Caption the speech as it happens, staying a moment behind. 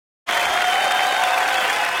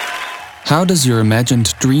How does your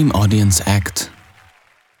imagined dream audience act?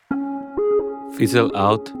 Fizzle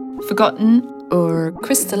out. Forgotten or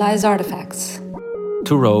crystallized artifacts.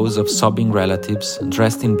 2 rows of sobbing relatives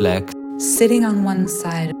dressed in black. Sitting on one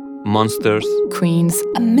side. Monsters. Queens.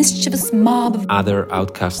 A mischievous mob of Other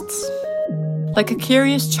outcasts. Like a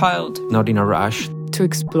curious child. Not in a rush. To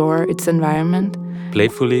explore its environment.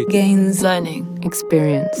 Playfully. gains, Learning.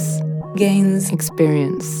 Experience. gains,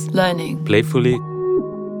 Experience. Learning. Playfully.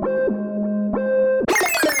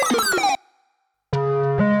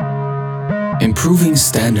 Improving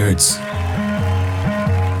standards.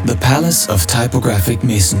 The Palace of Typographic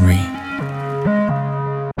Masonry.